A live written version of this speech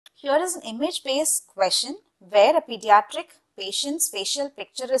Here is an image-based question where a pediatric patient's facial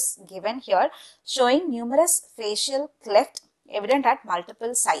picture is given here, showing numerous facial cleft evident at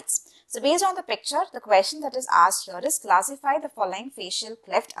multiple sites. So based on the picture, the question that is asked here is classify the following facial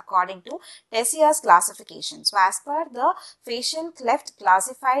cleft according to Tessier's classification. So as per the facial cleft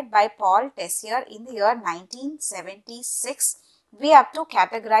classified by Paul Tessier in the year 1976, we have to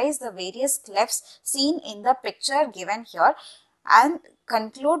categorize the various clefts seen in the picture given here and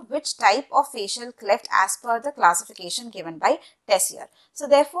conclude which type of facial cleft as per the classification given by Tessier. So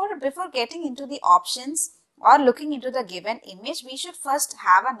therefore, before getting into the options or looking into the given image, we should first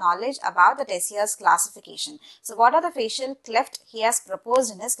have a knowledge about the Tessier's classification. So what are the facial cleft he has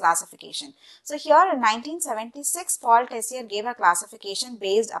proposed in his classification? So here in 1976, Paul Tessier gave a classification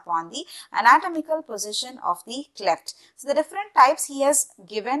based upon the anatomical position of the cleft. So the different types he has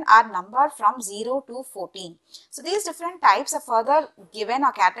given are numbered from 0 to 14. So these different types are further given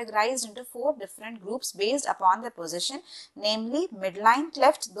or categorized into 4 different groups based upon the position, namely midline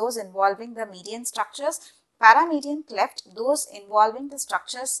cleft, those involving the median structures, paramedian cleft, those involving the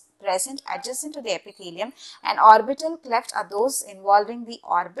structures present adjacent to the epithelium, and orbital cleft are those involving the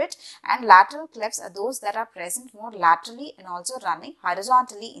orbit, and lateral clefts are those that are present more laterally and also running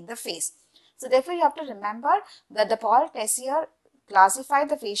horizontally in the face. So therefore, you have to remember that the Paul Tessier classified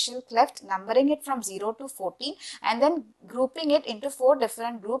the facial cleft, numbering it from 0 to 14 and then grouping it into 4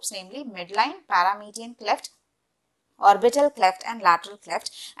 different groups, namely midline, paramedian cleft, orbital cleft and lateral cleft,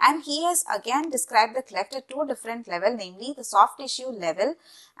 and he has again described the cleft at 2 different levels, namely the soft tissue level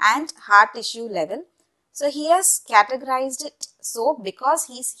and hard tissue level. So he has categorized it so because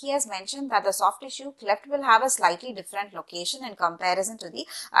he has mentioned that the soft tissue cleft will have a slightly different location in comparison to the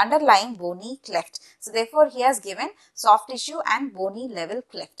underlying bony cleft. So therefore he has given soft tissue and bony level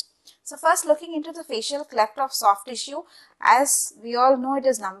cleft. So first, looking into the facial cleft of soft tissue, as we all know, it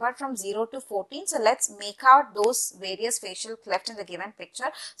is numbered from 0 to 14. So let's make out those various facial cleft in the given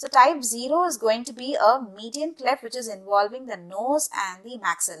picture. So type 0 is going to be a median cleft which is involving the nose and the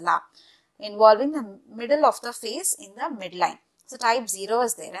maxilla, involving the middle of the face in the midline. So type 0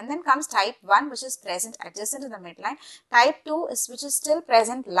 is there, and then comes type 1 which is present adjacent to the midline, type 2 is which is still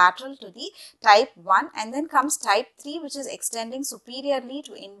present lateral to the type 1, and then comes type 3 which is extending superiorly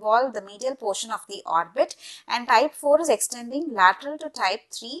to involve the medial portion of the orbit, and type 4 is extending lateral to type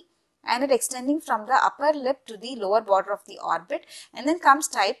 3 and it extending from the upper lip to the lower border of the orbit, and then comes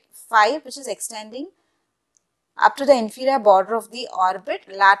type 5 which is extending up to the inferior border of the orbit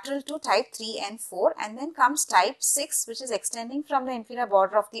lateral to type 3 and 4, and then comes type 6 which is extending from the inferior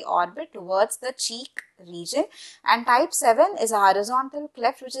border of the orbit towards the cheek region, and type 7 is a horizontal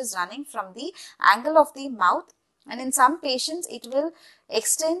cleft which is running from the angle of the mouth, and in some patients it will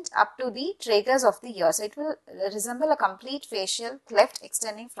extend up to the tragus of the ear. So it will resemble a complete facial cleft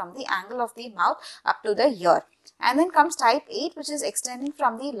extending from the angle of the mouth up to the ear. And then comes type 8 which is extending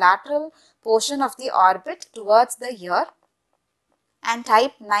from the lateral portion of the orbit towards the ear, and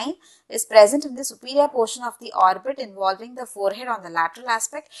type 9 is present in the superior portion of the orbit involving the forehead on the lateral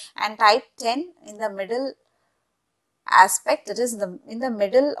aspect, and type 10 in the middle aspect, that is in the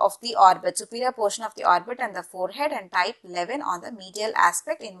middle of the orbit, superior portion of the orbit and the forehead, and type 11 on the medial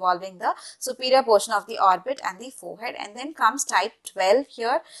aspect involving the superior portion of the orbit and the forehead, and then comes type 12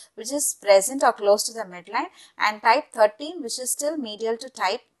 here which is present or close to the midline, and type 13 which is still medial to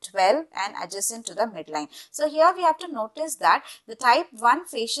type 12 and adjacent to the midline. So here we have to notice that the type 1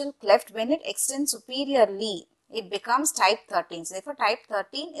 facial cleft, when it extends superiorly, it becomes type 13. So therefore type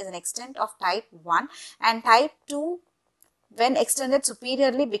 13 is an extent of type 1, and type 2 when extended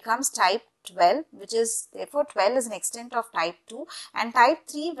superiorly becomes type 12, which is therefore 12 is an extent of type 2, and type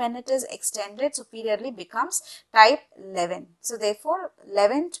 3 when it is extended superiorly becomes type 11. So therefore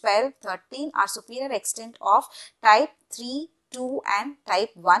 11, 12, 13 are superior extent of type 3, 2 and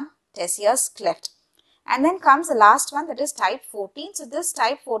type 1 Tessier's cleft. And then comes the last one, that is type 14. So this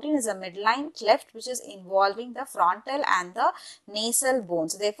type 14 is a midline cleft which is involving the frontal and the nasal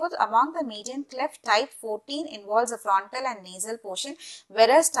bones. So therefore, among the median cleft, type 14 involves the frontal and nasal portion,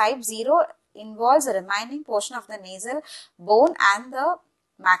 whereas type 0 involves the remaining portion of the nasal bone and the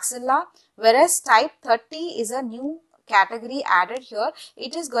maxilla, whereas type 30 is a new category added here.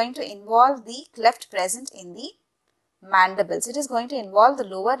 It is going to involve the cleft present in the mandibles. It is going to involve the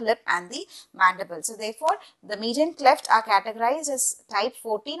lower lip and the mandible. So therefore, the median cleft are categorized as type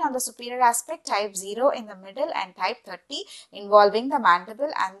 14 on the superior aspect, type 0 in the middle, and type 30 involving the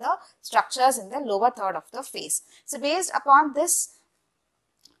mandible and the structures in the lower third of the face. So based upon this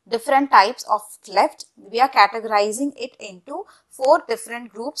different types of cleft, we are categorizing it into 4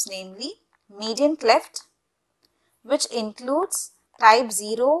 different groups, namely median cleft, which includes type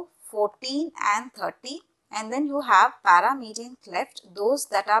 0, 14 and 30, and then you have paramedian cleft, those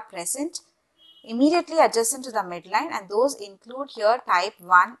that are present immediately adjacent to the midline, and those include here type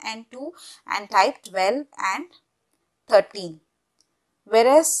 1 and 2 and type 12 and 13.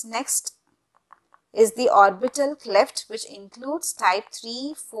 Whereas next is the orbital cleft, which includes type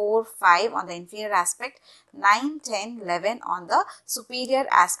 3, 4, 5 on the inferior aspect, 9, 10, 11 on the superior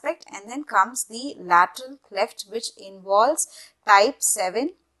aspect, and then comes the lateral cleft, which involves type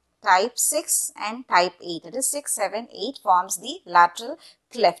 7, type 6 and type 8. That is 6, 7, 8 forms the lateral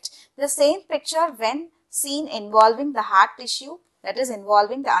cleft. The same picture when seen involving the heart tissue, that is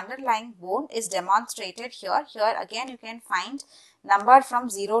involving the underlying bone, is demonstrated here. Here again you can find number from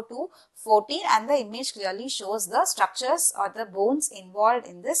 0 to 14, and the image clearly shows the structures or the bones involved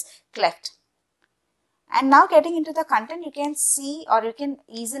in this cleft. And now getting into the content, you can see or you can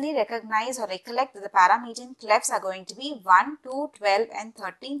easily recognize or recollect that the paramedian clefts are going to be 1, 2, 12 and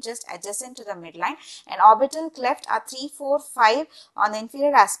 13 just adjacent to the midline, and orbital cleft are 3, 4, 5 on the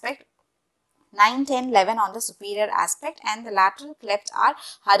inferior aspect, 9, 10, 11 on the superior aspect, and the lateral cleft are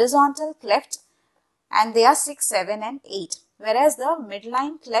horizontal cleft and they are 6, 7 and 8. Whereas the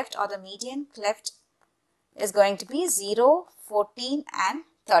midline cleft or the median cleft is going to be 0, 14 and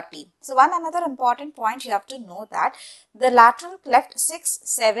 30. So one another important point you have to know that the lateral cleft 6,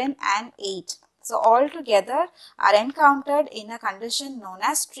 7 and 8. So all together are encountered in a condition known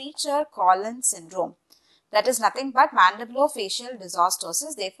as Treacher-Collins syndrome. That is nothing but mandibulofacial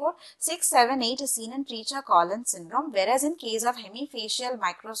dysostosis. Therefore, 6, 7, 8 is seen in Treacher-Collins syndrome, whereas in case of hemifacial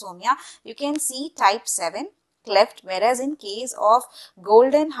microsomia, you can see type 7 cleft, whereas in case of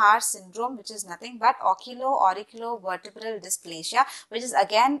golden hour syndrome, which is nothing but oculo-auriculovertebral dysplasia, which is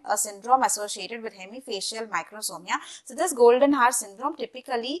again a syndrome associated with hemifacial microsomia. So this golden hour syndrome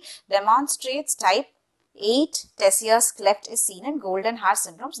typically demonstrates type 8 Tessius cleft is seen in golden hour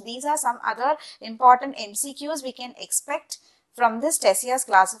syndromes. These are some other important MCQs we can expect from this Tessius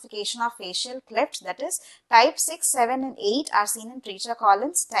classification of facial clefts. That is, type 6, 7 and 8 are seen in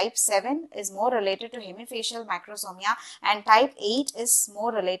Treacher-Collins, type 7 is more related to hemifacial microsomia, and type 8 is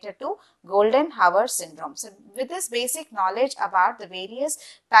more related to golden hour syndrome. So with this basic knowledge about the various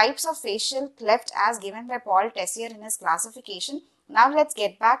types of facial cleft as given by Paul Tessier in his classification, now let's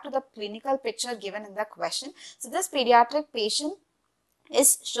get back to the clinical picture given in the question. So this pediatric patient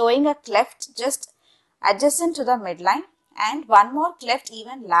is showing a cleft just adjacent to the midline, and one more cleft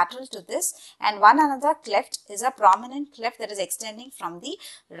even lateral to this, and one another cleft is a prominent cleft that is extending from the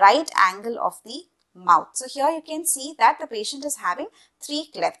right angle of the mouth. So here you can see that the patient is having 3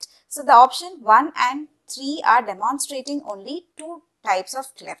 clefts. So the option 1 and 3 are demonstrating only 2 types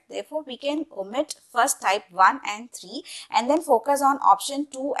of cleft. Therefore, we can omit first type 1 and 3 and then focus on option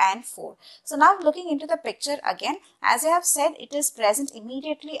 2 and 4. So now looking into the picture again, as I have said, it is present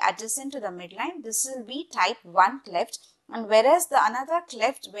immediately adjacent to the midline. This will be type 1 cleft. And whereas the another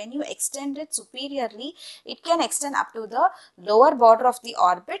cleft, when you extend it superiorly, it can extend up to the lower border of the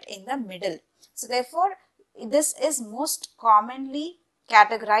orbit in the middle. So therefore, this is most commonly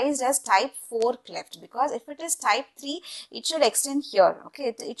categorized as type 4 cleft, because if it is type 3, it should extend here.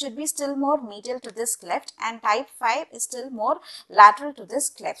 Okay, it should be still more medial to this cleft, and type 5 is still more lateral to this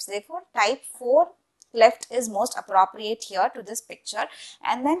cleft. Therefore, type 4 cleft is most appropriate here to this picture.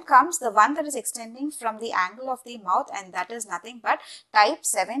 And then comes the one that is extending from the angle of the mouth, and that is nothing but type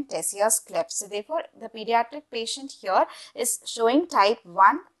 7 Tessius cleft. So therefore, the pediatric patient here is showing type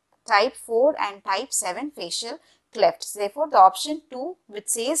 1, type 4 and type 7 facial clefts. Therefore, the option 2, which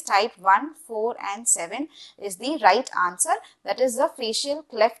says type 1, 4 and 7 is the right answer. That is the facial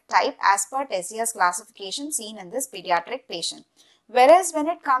cleft type as per Tessius classification seen in this pediatric patient. Whereas when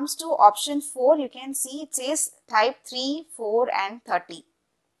it comes to option 4, you can see it says type 3, 4 and 30.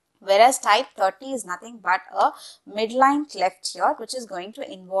 Whereas type 30 is nothing but a midline cleft here, which is going to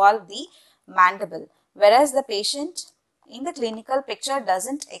involve the mandible. Whereas the patient in the clinical picture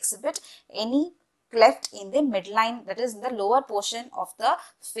doesn't exhibit any cleft in the midline, that is in the lower portion of the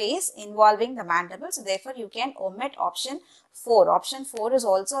face involving the mandible. So therefore, you can omit option 4. Option 4 is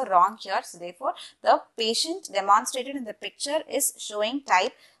also wrong here. So therefore, the patient demonstrated in the picture is showing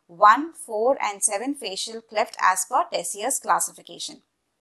type 1, 4 and 7 facial cleft as per Tessius classification.